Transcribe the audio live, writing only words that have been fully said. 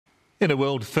In a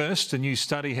world first, a new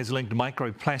study has linked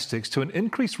microplastics to an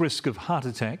increased risk of heart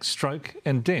attack, stroke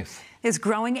and death. There's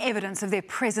growing evidence of their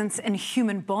presence in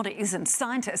human bodies, and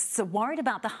scientists are worried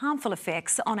about the harmful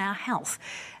effects on our health.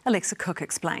 Alexa Cook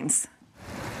explains.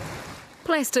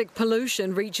 Plastic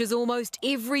pollution reaches almost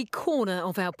every corner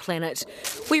of our planet.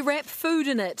 We wrap food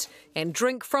in it and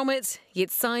drink from it,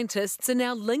 yet scientists are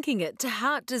now linking it to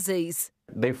heart disease.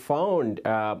 They found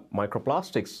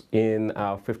microplastics in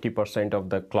 50% of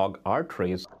the clogged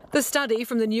arteries. The study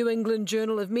from the New England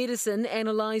Journal of Medicine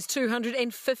analysed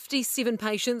 257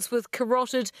 patients with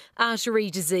carotid artery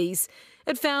disease.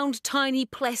 It found tiny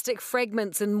plastic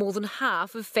fragments in more than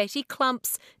half of fatty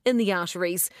clumps in the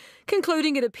arteries,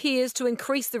 concluding it appears to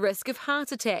increase the risk of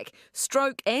heart attack,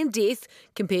 stroke and death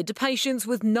compared to patients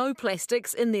with no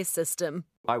plastics in their system.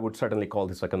 I would certainly call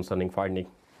this a concerning finding.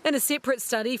 In a separate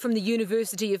study from the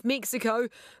University of Mexico,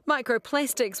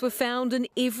 microplastics were found in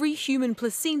every human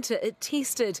placenta it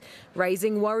tested,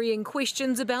 raising worrying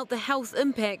questions about the health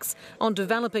impacts on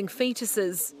developing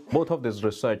fetuses. Both of these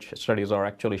research studies are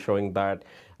actually showing that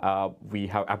we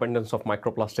have abundance of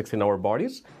microplastics in our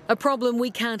bodies. A problem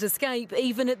we can't escape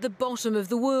even at the bottom of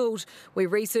the world, where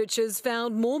researchers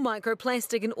found more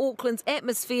microplastic in Auckland's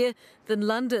atmosphere than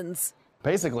London's.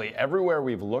 Basically, everywhere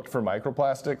we've looked for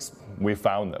microplastics, we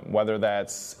found them. Whether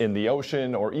that's in the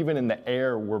ocean or even in the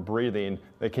air we're breathing,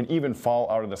 they can even fall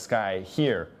out of the sky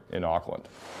here in Auckland.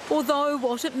 Although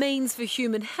what it means for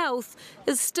human health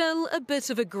is still a bit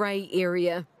of a grey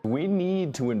area. We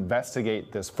need to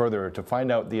investigate this further to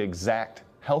find out the exact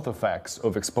health effects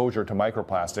of exposure to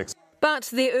microplastics. But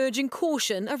they're urging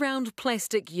caution around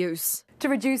plastic use. To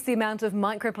reduce the amount of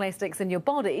microplastics in your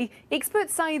body,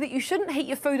 experts say that you shouldn't heat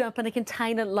your food up in a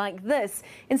container like this.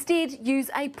 Instead,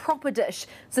 use a proper dish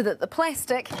so that the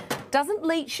plastic doesn't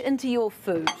leach into your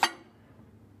food.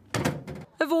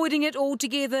 Avoiding it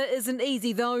altogether isn't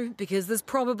easy though, because there's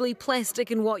probably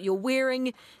plastic in what you're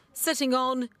wearing, sitting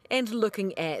on and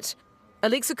looking at.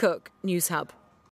 Alexa Cook, Newshub.